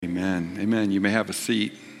Amen. Amen. You may have a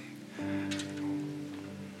seat. I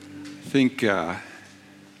think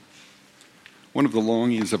one of the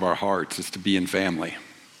longings of our hearts is to be in family,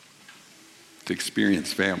 to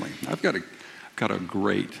experience family. I've got a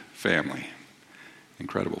great family,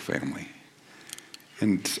 incredible family.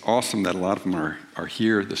 And it's awesome that a lot of them are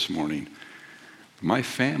here this morning. My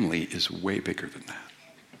family is way bigger than that.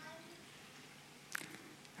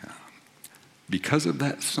 Because of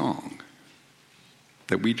that song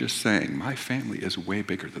that we just sang, my family is way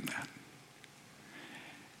bigger than that.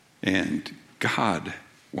 And God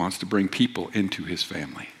wants to bring people into his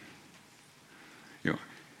family. You know,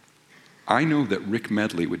 I know that Rick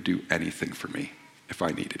Medley would do anything for me if I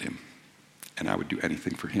needed him. And I would do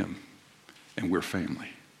anything for him. And we're family.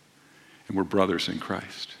 And we're brothers in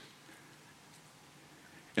Christ.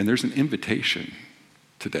 And there's an invitation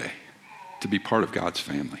today to be part of God's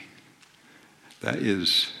family. That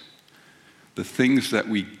is the things that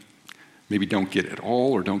we maybe don't get at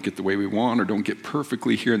all, or don't get the way we want, or don't get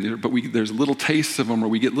perfectly here and there, but there's little tastes of them, or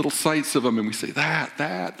we get little sights of them, and we say,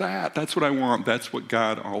 that's what I want. That's what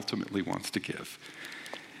God ultimately wants to give.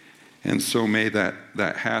 And so may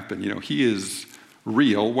that happen. You know, he is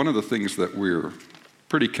real. One of the things that we're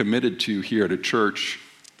pretty committed to here at a church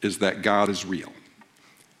is that God is real.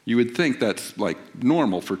 You would think that's like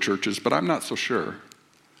normal for churches, but I'm not so sure.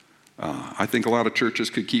 I think a lot of churches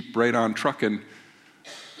could keep right on trucking,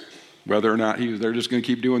 whether or not they're just going to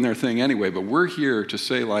keep doing their thing anyway. But we're here to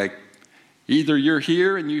say, like, either you're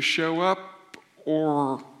here and you show up,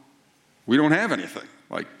 or we don't have anything.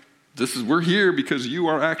 Like, we're here because you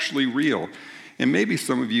are actually real. And maybe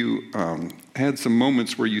some of you had some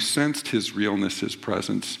moments where you sensed his realness, his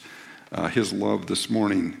presence, his love this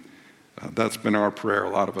morning. That's been our prayer, a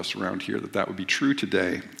lot of us around here, that would be true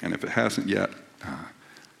today. And if it hasn't yet,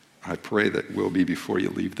 I pray that will be before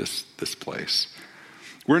you leave this place.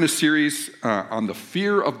 We're in a series on the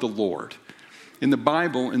fear of the Lord. In the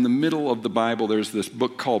Bible, in the middle of the Bible, there's this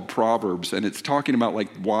book called Proverbs, and it's talking about like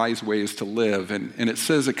wise ways to live. And it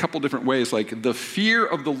says a couple different ways, like the fear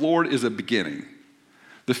of the Lord is a beginning.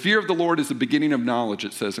 The fear of the Lord is the beginning of knowledge,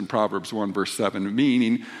 it says in Proverbs 1, verse 7,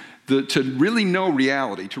 meaning to really know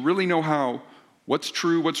reality, to really know what's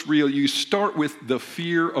true, what's real, you start with the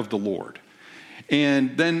fear of the Lord.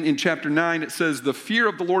 And then in chapter 9, it says, the fear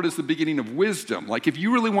of the Lord is the beginning of wisdom. Like if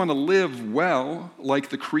you really want to live well, like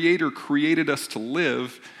the Creator created us to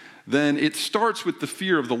live, then it starts with the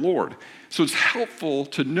fear of the Lord. So it's helpful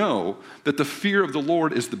to know that the fear of the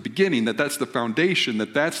Lord is the beginning, that's the foundation,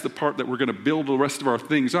 that's the part that we're going to build the rest of our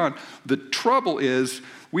things on. The trouble is,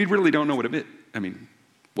 we really don't know what it means. I mean,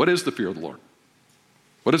 what is the fear of the Lord?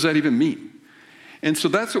 What does that even mean? And so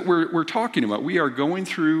that's what we're talking about. We are going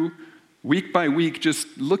through week by week, just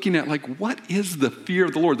looking at like, what is the fear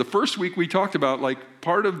of the Lord? The first week we talked about like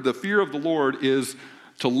part of the fear of the Lord is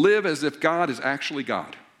to live as if God is actually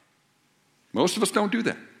God. Most of us don't do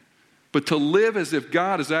that. But to live as if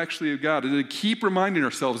God is actually God, and to keep reminding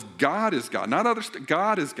ourselves God is God, not others,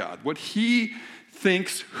 God is God. What he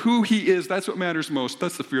thinks, who he is, that's what matters most.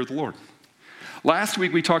 That's the fear of the Lord. Last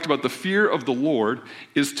week we talked about the fear of the Lord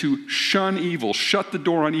is to shun evil, shut the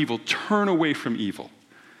door on evil, turn away from evil.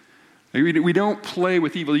 We don't play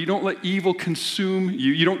with evil. You don't let evil consume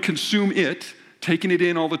you. You don't consume it, taking it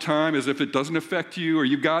in all the time as if it doesn't affect you, or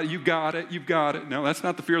you've got it. No, that's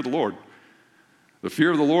not the fear of the Lord. The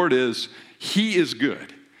fear of the Lord is he is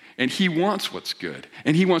good, and he wants what's good,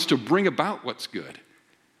 and he wants to bring about what's good.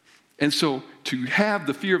 And so to have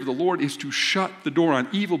the fear of the Lord is to shut the door on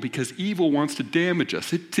evil, because evil wants to damage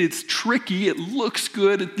us. It's tricky. It looks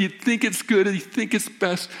good. You think it's good, and you think it's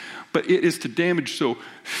best, but it is to damage. So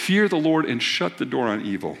fear the Lord and shut the door on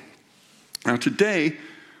evil. Now today,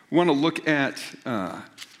 we want to look at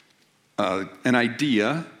an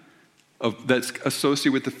idea that's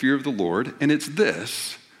associated with the fear of the Lord, and it's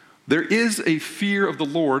this. There is a fear of the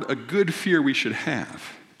Lord, a good fear we should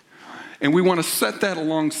have. And we want to set that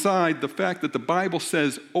alongside the fact that the Bible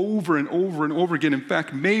says over and over and over again, in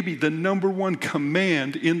fact, maybe the number one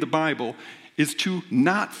command in the Bible is to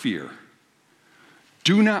not fear.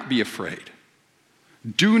 Do not be afraid.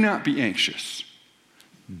 Do not be anxious.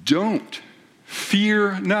 Don't.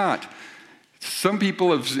 Fear not. Some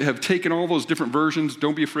people have taken all those different versions,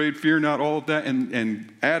 don't be afraid, fear not, all of that,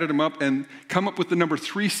 and added them up and come up with the number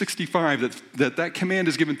 365, that command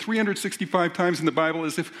is given 365 times in the Bible,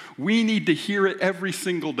 as if we need to hear it every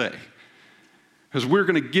single day. Because we're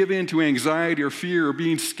going to give in to anxiety or fear or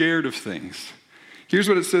being scared of things. Here's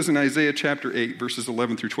what it says in Isaiah chapter 8, verses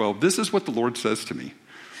 11 through 12. This is what the Lord says to me.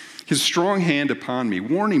 His strong hand upon me,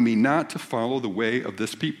 warning me not to follow the way of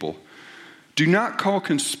this people, Do not call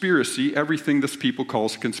conspiracy everything this people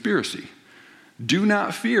calls a conspiracy. Do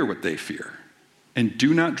not fear what they fear, and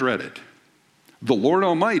do not dread it. The Lord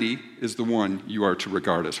Almighty is the one you are to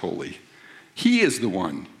regard as holy. He is the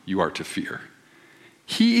one you are to fear.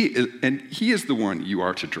 He is the one you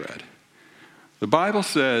are to dread. The Bible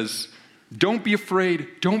says, don't be afraid,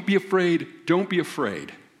 don't be afraid, don't be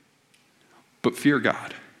afraid, but fear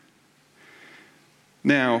God.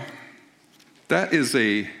 Now, that is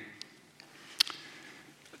the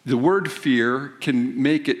word fear can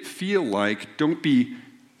make it feel like to be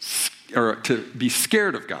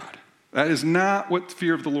scared of God. That is not what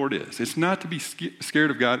fear of the Lord is. It's not to be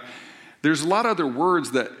scared of God. There's a lot of other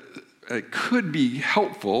words that could be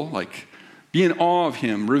helpful, like be in awe of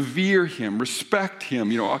him, revere him, respect him.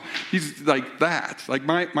 He's like that. Like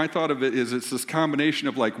my thought of it is it's this combination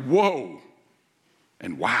of like, whoa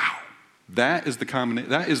and wow. That is the combination.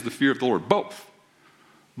 That is the fear of the Lord. Both.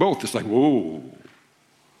 It's like, whoa.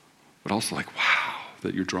 But also like, wow,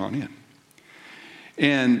 that you're drawn in.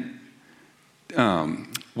 And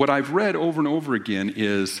what I've read over and over again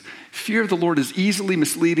is fear of the Lord is easily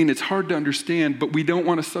misleading. It's hard to understand, but we don't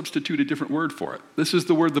want to substitute a different word for it. This is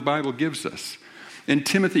the word the Bible gives us. And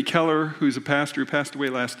Timothy Keller, who's a pastor who passed away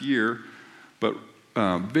last year, but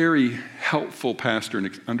very helpful pastor in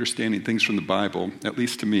understanding things from the Bible, at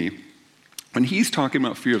least to me, when he's talking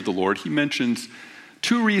about fear of the Lord, he mentions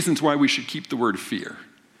 2 reasons why we should keep the word fear.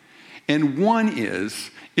 And one is,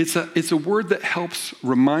 it's a word that helps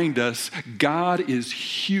remind us God is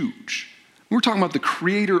huge. We're talking about the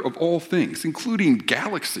creator of all things, including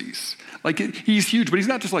galaxies. Like he's huge, but he's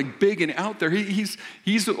not just like big and out there. He's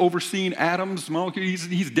overseeing atoms, molecules.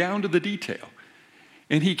 He's down to the detail.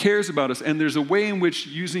 And he cares about us. And there's a way in which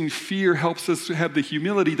using fear helps us have the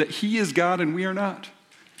humility that he is God and we are not.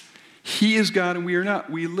 He is God and we are not.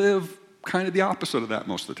 We live kind of the opposite of that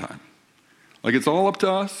most of the time. Like it's all up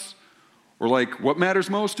to us. Or like what matters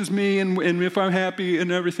most is me and if I'm happy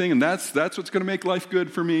and everything. And that's what's going to make life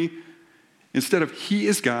good for me. Instead of he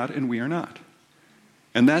is God and we are not.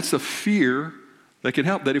 And that's a fear that can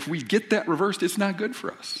help. That if we get that reversed, it's not good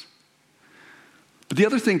for us. But the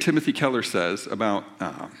other thing Timothy Keller says about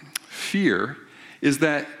fear is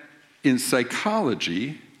that in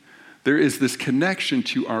psychology, there is this connection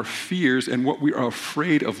to our fears and what we are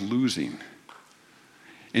afraid of losing.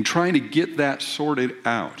 And trying to get that sorted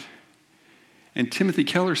out. And Timothy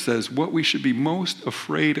Keller says what we should be most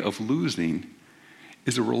afraid of losing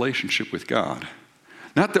is a relationship with God.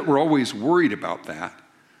 Not that we're always worried about that,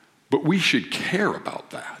 but we should care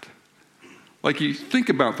about that. Like you think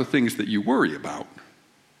about the things that you worry about.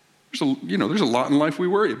 There's a lot in life we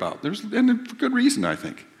worry about. And for good reason, I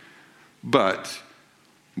think. But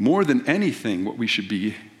more than anything, what we should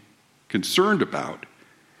be concerned about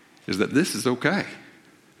is that this is okay.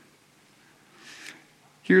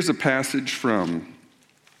 Here's a passage from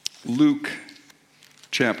Luke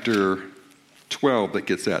chapter 12 that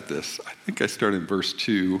gets at this. I think I started in verse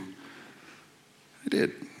 2. I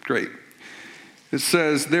did. Great. It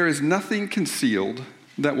says, "There is nothing concealed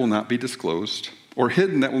that will not be disclosed, or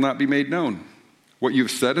hidden that will not be made known. What you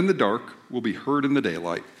have said in the dark will be heard in the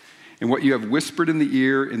daylight, and what you have whispered in the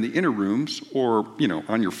ear in the inner rooms, or,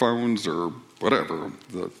 on your phones or whatever,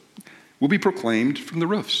 will be proclaimed from the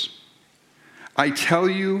roofs. I tell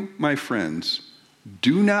you, my friends,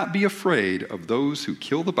 do not be afraid of those who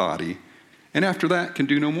kill the body, and after that can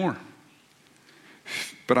do no more.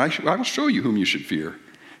 But I will show you whom you should fear.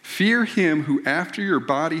 Fear him who, after your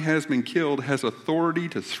body has been killed, has authority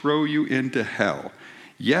to throw you into hell.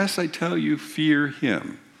 Yes, I tell you, fear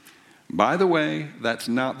him. By the way, that's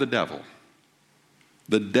not the devil.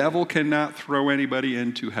 The devil cannot throw anybody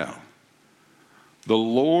into hell. The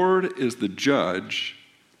Lord is the judge.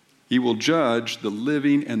 He will judge the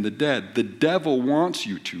living and the dead. The devil wants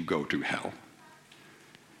you to go to hell.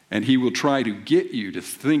 And he will try to get you to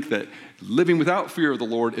think that living without fear of the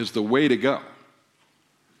Lord is the way to go.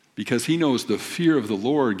 Because he knows the fear of the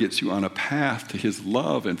Lord gets you on a path to his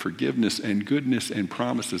love and forgiveness and goodness and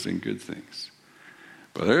promises and good things.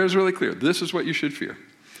 But there's really clear. This is what you should fear.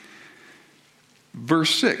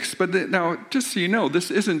 Verse 6. But now, just so you know,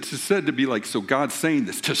 this isn't said to be like, so God's saying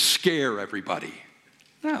this to scare everybody.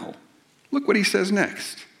 No. Look what he says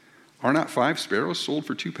next. Are not 5 sparrows sold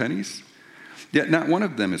for 2 pennies? Yet not one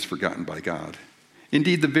of them is forgotten by God.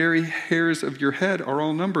 Indeed, the very hairs of your head are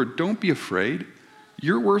all numbered. Don't be afraid.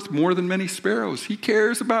 You're worth more than many sparrows. He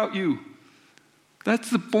cares about you. That's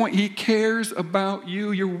the point. He cares about you.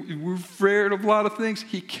 We're afraid of a lot of things.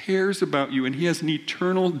 He cares about you, and he has an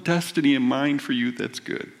eternal destiny in mind for you that's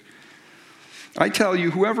good. I tell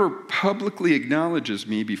you, whoever publicly acknowledges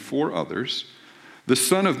me before others, The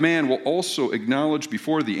Son of Man will also acknowledge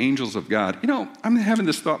before the angels of God. I'm having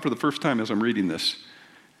this thought for the first time as I'm reading this.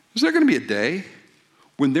 Is there going to be a day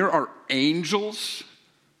when there are angels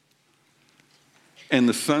and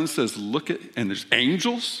the Son says, and there's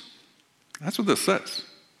angels? That's what this says.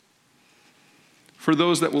 For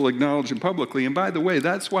those that will acknowledge him publicly. And by the way,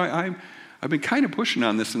 that's why I've been kind of pushing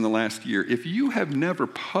on this in the last year. If you have never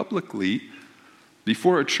publicly,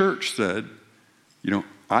 before a church, said,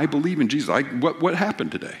 I believe in Jesus. What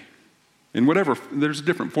happened today? And whatever, there's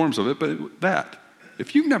different forms of it, but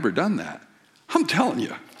if you've never done that, I'm telling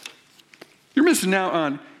you, you're missing out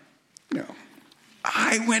on,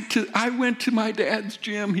 I went to my dad's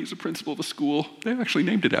gym. He's a principal of a school. They actually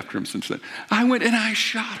named it after him since then. I went and I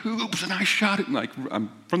shot hoops and I shot it. Like, I'm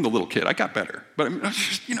from the little kid. I got better. But I was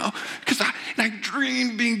just, because I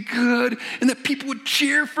dreamed being good and that people would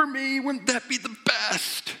cheer for me. Wouldn't that be the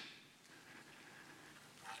best?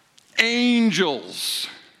 Angels.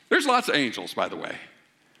 There's lots of angels, by the way.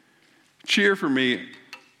 Cheer for me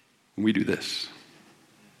when we do this.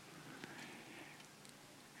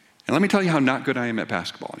 And let me tell you how not good I am at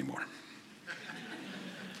basketball anymore.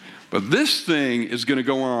 But this thing is going to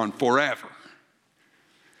go on forever.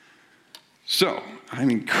 So I'm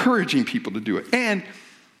encouraging people to do it. And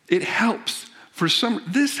it helps.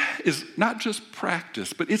 This is not just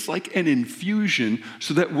practice, but it's like an infusion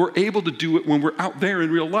so that we're able to do it when we're out there in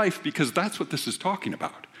real life, because that's what this is talking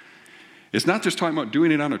about. It's not just talking about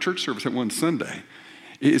doing it on a church service at one Sunday.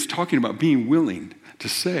 It is talking about being willing to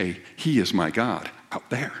say, he is my God out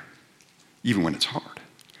there, even when it's hard.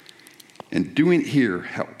 And doing it here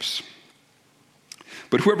helps.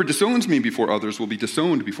 But whoever disowns me before others will be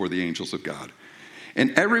disowned before the angels of God.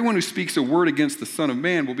 And everyone who speaks a word against the Son of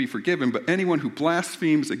Man will be forgiven, but anyone who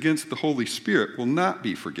blasphemes against the Holy Spirit will not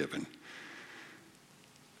be forgiven.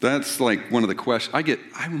 That's like one of the questions. I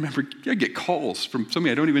get calls from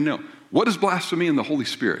somebody I don't even know. What is blasphemy in the Holy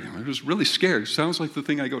Spirit? I was really scared. Sounds like the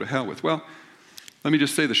thing I go to hell with. Well, let me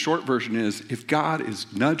just say the short version is, if God is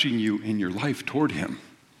nudging you in your life toward him,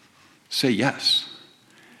 say yes.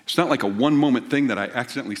 It's not like a one-moment thing that I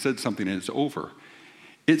accidentally said something and it's over.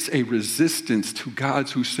 It's a resistance to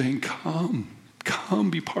God's who's saying, come,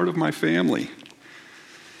 be part of my family.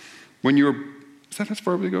 Is that as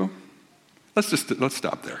far as we go? Let's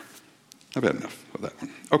stop there. I've had enough of that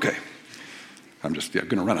one. Okay. I'm just going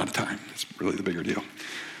to run out of time. It's really the bigger deal.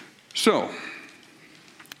 So,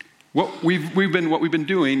 what we've been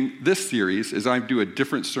doing this series is I do a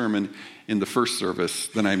different sermon in the first service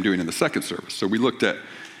than I'm doing in the second service. So we looked at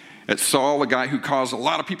Saul, a guy who caused a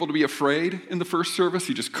lot of people to be afraid in the first service.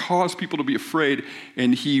 He just caused people to be afraid,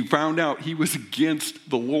 and he found out he was against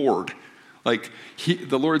the Lord. Like,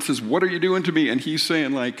 the Lord says, what are you doing to me? And he's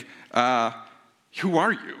saying, who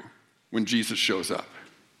are you when Jesus shows up?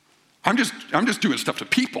 I'm just doing stuff to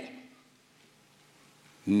people.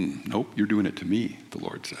 Nope, you're doing it to me, the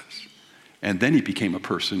Lord says. And then he became a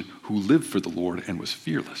person who lived for the Lord and was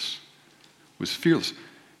fearless.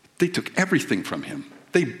 They took everything from him.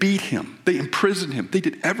 They beat him. They imprisoned him. They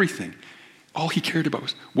did everything. All he cared about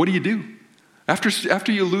was, what do you do?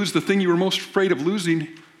 After you lose the thing you were most afraid of losing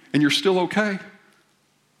and you're still okay,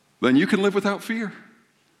 then you can live without fear.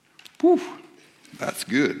 Whew, that's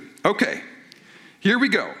good. Okay, here we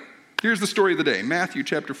go. Here's the story of the day. Matthew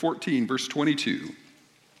chapter 14, verse 22.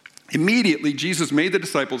 Immediately, Jesus made the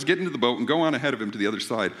disciples get into the boat and go on ahead of him to the other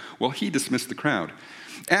side while he dismissed the crowd.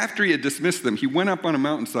 After he had dismissed them, he went up on a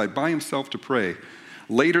mountainside by himself to pray.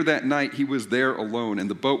 Later that night, he was there alone, and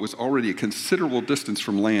the boat was already a considerable distance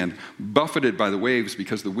from land, buffeted by the waves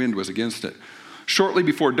because the wind was against it. Shortly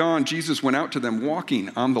before dawn, Jesus went out to them walking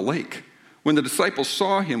on the lake. When the disciples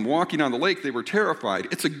saw him walking on the lake, they were terrified.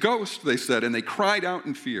 "It's a ghost," they said, and they cried out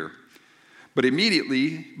in fear. But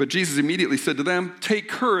Jesus immediately said to them, "Take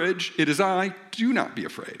courage, it is I, do not be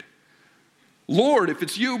afraid." "Lord, if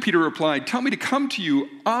it's you," Peter replied, "tell me to come to you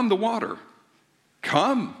on the water."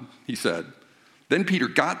 "Come," he said. Then Peter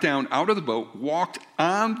got down out of the boat, walked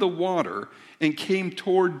on the water, and came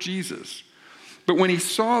toward Jesus. But when he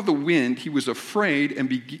saw the wind, he was afraid and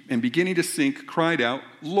beginning to sink, cried out,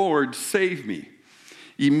 "Lord, save me."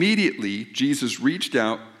 Immediately, Jesus reached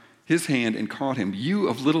out his hand and caught him. "You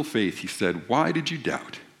of little faith," he said, "why did you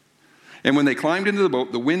doubt?" And when they climbed into the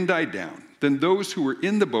boat, the wind died down. Then those who were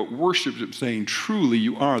in the boat worshiped him, saying, "Truly,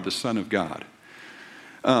 you are the Son of God."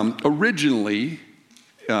 Originally,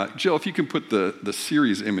 Jill, if you can put the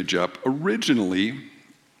series image up. Originally,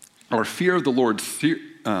 our fear of the Lord's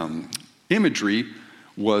imagery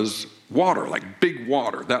was water, like big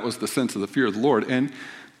water. That was the sense of the fear of the Lord. And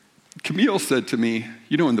Camille said to me,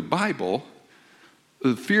 in the Bible,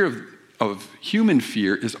 the fear of human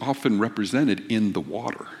fear is often represented in the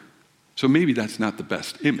water. So maybe that's not the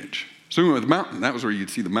best image. So with the mountain, that was where you'd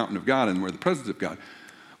see the mountain of God and where the presence of God.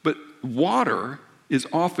 But water is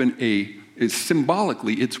often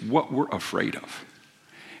symbolically, it's what we're afraid of.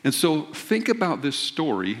 And so think about this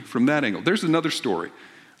story from that angle. There's another story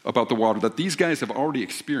about the water that these guys have already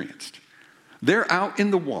experienced. They're out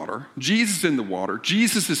in the water. Jesus is in the water.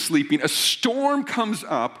 Jesus is sleeping. A storm comes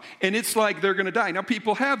up, and it's like they're going to die. Now,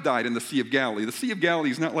 people have died in the Sea of Galilee. The Sea of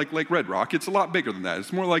Galilee is not like Lake Red Rock. It's a lot bigger than that.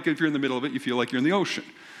 It's more like if you're in the middle of it, you feel like you're in the ocean.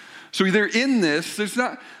 So they're in this.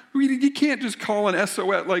 You can't just call an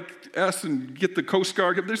SOS like S and get the Coast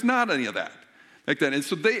Guard. There's not any of that. Like that. And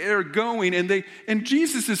so they are going, and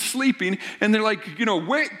Jesus is sleeping, and they're like,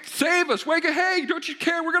 wait, save us, wake up, hey, don't you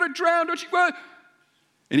care? We're going to drown, don't you?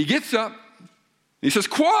 And he gets up, and he says,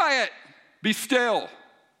 quiet, be still.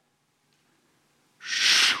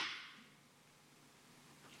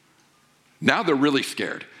 Now they're really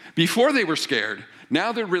scared. Before they were scared,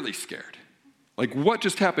 now they're really scared. Like, what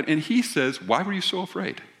just happened? And he says, why were you so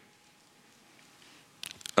afraid?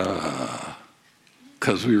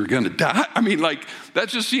 Because we were going to die? I mean, that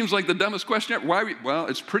just seems like the dumbest question ever. Well,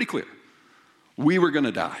 it's pretty clear. We were going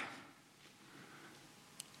to die.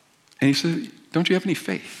 And he said, don't you have any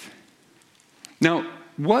faith? Now,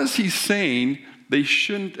 was he saying they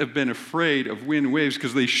shouldn't have been afraid of wind and waves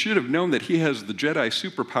because they should have known that he has the Jedi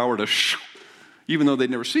superpower to even though they'd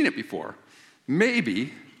never seen it before?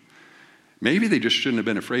 Maybe they just shouldn't have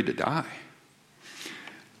been afraid to die.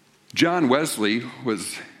 John Wesley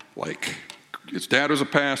was his dad was a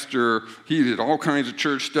pastor. He did all kinds of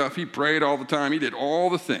church stuff. He prayed all the time. He did all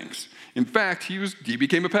the things. In fact, he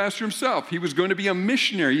became a pastor himself. He was going to be a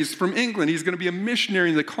missionary. He's from England. He's going to be a missionary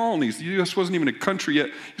in the colonies. The U.S. wasn't even a country yet.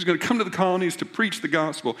 He's going to come to the colonies to preach the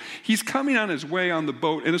gospel. He's coming on his way on the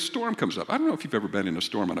boat, and a storm comes up. I don't know if you've ever been in a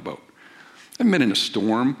storm on a boat. I haven't been in a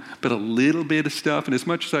storm, but a little bit of stuff. And as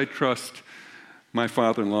much as I trust my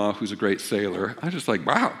father-in-law, who's a great sailor, I just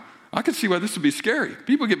wow, I can see why this would be scary.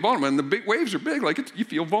 People get vulnerable, and the big waves are big. You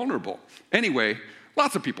feel vulnerable. Anyway,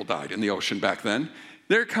 lots of people died in the ocean back then.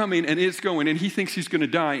 They're coming, and it's going, and he thinks he's going to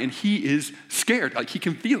die, and he is scared. He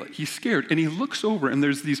can feel it. He's scared, and he looks over, and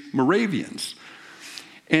there's these Moravians,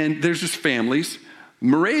 and there's just families.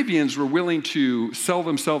 Moravians were willing to sell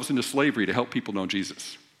themselves into slavery to help people know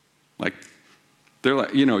Jesus. They're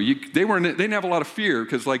they didn't have a lot of fear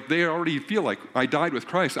because they already feel like I died with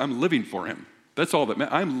Christ. I'm living for him. That's all that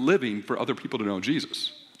meant. I'm living for other people to know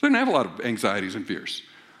Jesus. They didn't have a lot of anxieties and fears.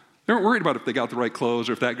 They weren't worried about if they got the right clothes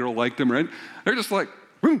or if that girl liked them, right? They're just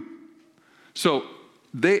boom. So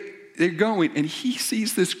they're going, and he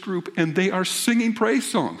sees this group, and they are singing praise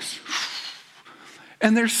songs.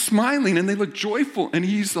 And they're smiling, and they look joyful. And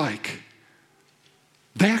he's like,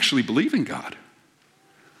 they actually believe in God.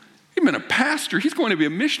 He's been a pastor. He's going to be a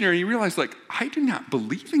missionary. And he realized, I do not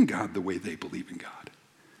believe in God the way they believe in God.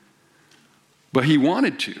 But he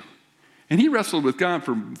wanted to. And he wrestled with God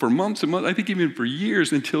for months and months, I think even for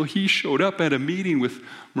years, until he showed up at a meeting with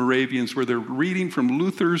Moravians where they're reading from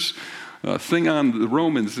Luther's thing on the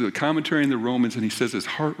Romans, the commentary on the Romans, and he says his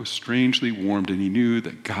heart was strangely warmed, and he knew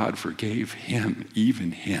that God forgave him,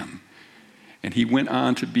 even him. And he went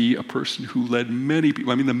on to be a person who led many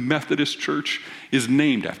people. The Methodist Church is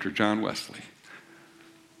named after John Wesley.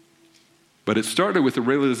 But it started with a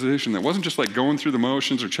realization that wasn't just going through the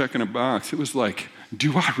motions or checking a box. It was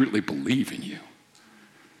do I really believe in you?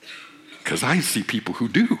 Because I see people who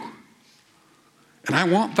do. And I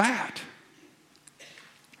want that.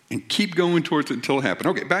 And keep going towards it until it happened.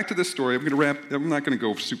 Okay, back to this story. I'm not going to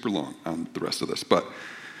go super long on the rest of this. But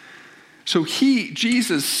so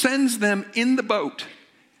Jesus sends them in the boat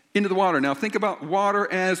into the water. Now think about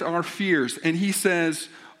water as our fears. And he says,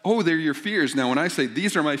 oh, they're your fears. Now, when I say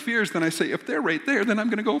these are my fears, then I say, if they're right there, then I'm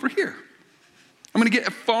going to go over here. I'm going to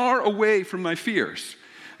get far away from my fears.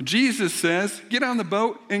 Jesus says, get on the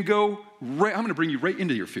boat and go right. I'm going to bring you right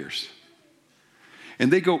into your fears.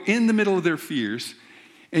 And they go in the middle of their fears,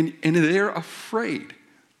 and they're afraid.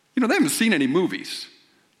 They haven't seen any movies.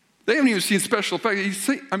 They haven't even seen special effects.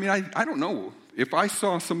 I don't know. If I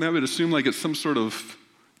saw something, I would assume it's some sort of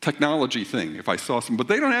technology thing if I saw some, but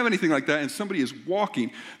they don't have anything like that, and somebody is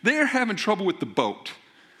walking. They're having trouble with the boat.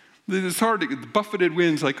 It's hard to get the buffeted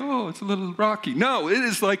winds, oh, it's a little rocky. No, it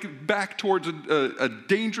is back towards a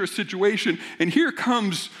dangerous situation, and here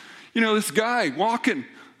comes, this guy walking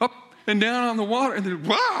up and down on the water, and they're,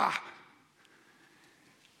 wah!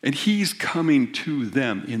 And he's coming to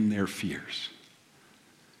them in their fears.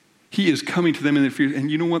 He is coming to them in their fears. And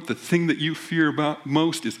you know what? The thing that you fear about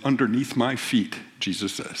most is underneath my feet,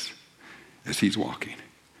 Jesus says, as he's walking.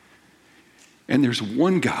 And there's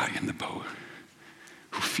one guy in the boat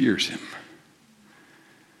who fears him.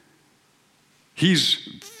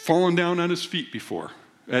 He's fallen down at his feet before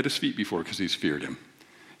because he's feared him.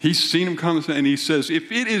 He's seen him come and he says,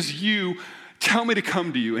 if it is you, tell me to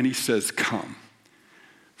come to you. And he says, come.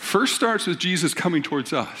 First starts with Jesus coming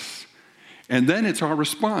towards us. And then it's our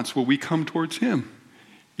response. Will we come towards him?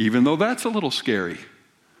 Even though that's a little scary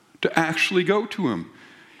to actually go to him.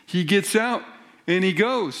 He gets out and he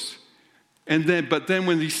goes. But then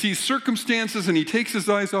when he sees circumstances and he takes his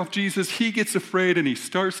eyes off Jesus, he gets afraid and he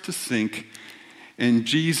starts to sink. And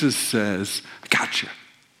Jesus says, I got you.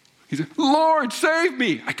 He said, Lord, save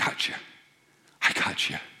me. I got you. I got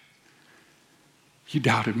you. You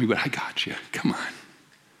doubted me, but I got you. Come on.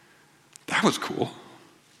 That was cool.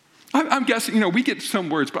 I'm guessing, we get some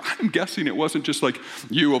words, but I'm guessing it wasn't just like,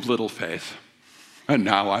 you of little faith. And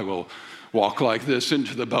now I will walk like this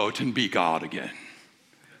into the boat and be God again.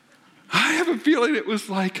 I have a feeling it was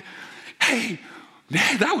like, hey,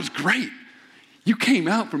 man, that was great. You came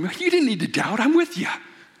out from me. You didn't need to doubt. I'm with you.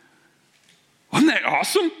 Wasn't that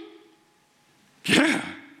awesome? Yeah,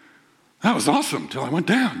 that was awesome till I went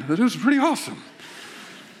down. It was pretty awesome.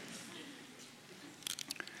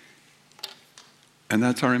 And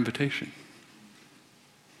that's our invitation.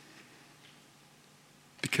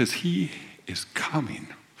 Because he is coming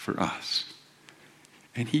for us.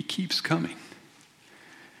 And he keeps coming.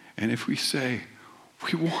 And if we say,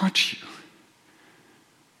 we want you.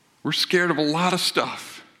 We're scared of a lot of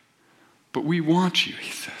stuff. But we want you,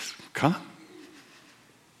 he says, come.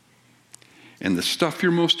 And the stuff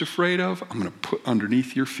you're most afraid of, I'm going to put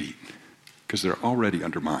underneath your feet. Because they're already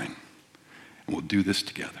under mine. And we'll do this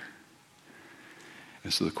together.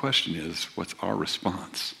 And so the question is, what's our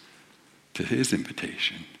response to his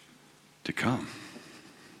invitation to come?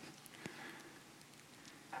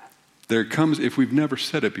 There comes, if we've never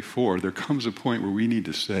said it before, there comes a point where we need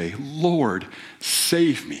to say, Lord,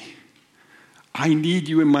 save me. I need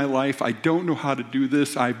you in my life. I don't know how to do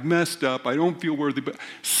this. I've messed up. I don't feel worthy, but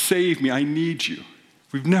save me. I need you.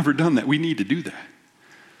 We've never done that. We need to do that.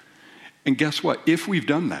 And guess what? If we've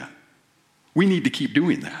done that, we need to keep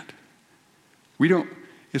doing that.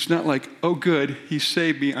 It's not like, oh good, he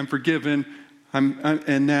saved me, I'm forgiven,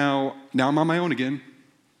 and now I'm on my own again.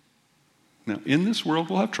 Now, in this world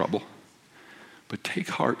we'll have trouble, but take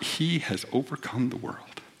heart, he has overcome the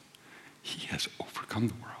world. He has overcome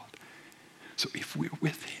the world. So if we're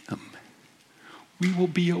with him, we will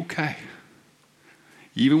be okay.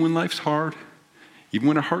 Even when life's hard, even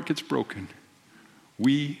when our heart gets broken,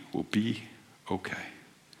 we will be okay.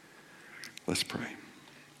 Let's pray.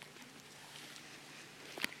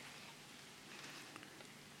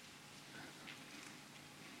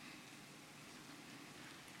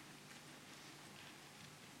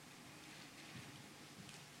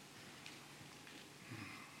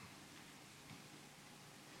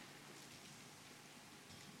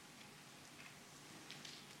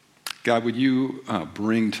 God, would you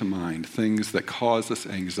bring to mind things that cause us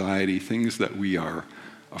anxiety, things that we are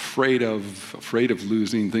afraid of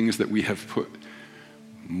losing, things that we have put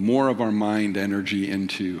more of our mind energy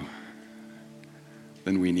into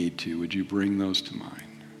than we need to. Would you bring those to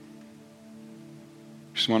mind?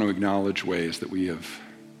 I just want to acknowledge ways that we have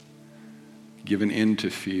given in to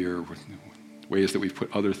fear, ways that we've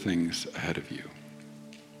put other things ahead of you.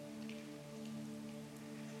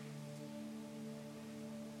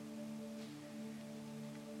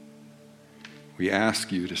 We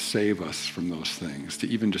ask you to save us from those things, to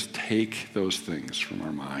even just take those things from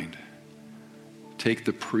our mind. Take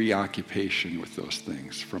the preoccupation with those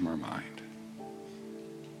things from our mind.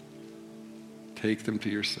 Take them to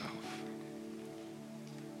yourself.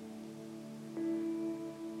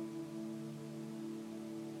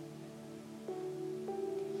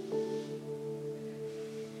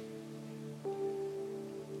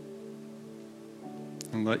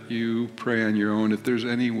 And let you pray on your own if there's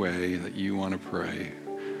any way that you want to pray,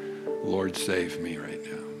 Lord, save me right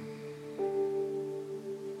now.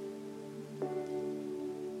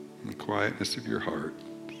 In the quietness of your heart.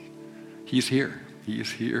 He's here. He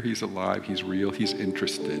is here. He's alive. He's real. He's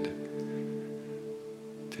interested.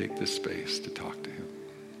 Take this space to talk to him.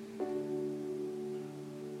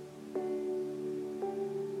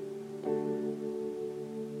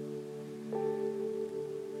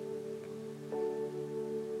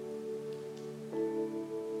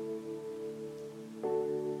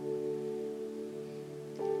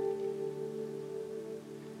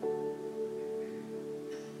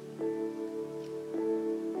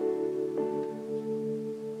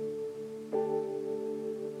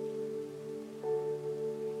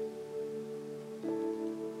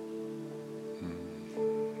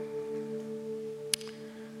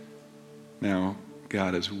 Now,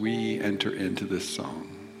 God, as we enter into this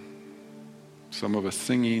song, some of us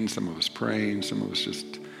singing, some of us praying, some of us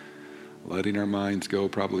just letting our minds go,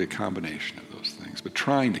 probably a combination of those things, but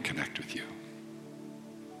trying to connect with you.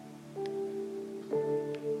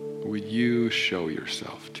 Would you show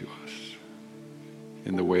yourself to us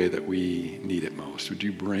in the way that we need it most? Would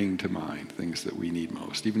you bring to mind things that we need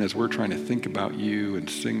most? Even as we're trying to think about you and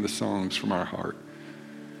sing the songs from our heart,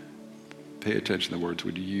 pay attention to the words.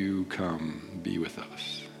 Would you come be with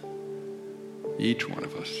us? Each one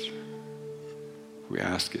of us. We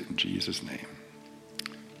ask it in Jesus' name.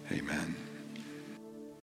 Amen.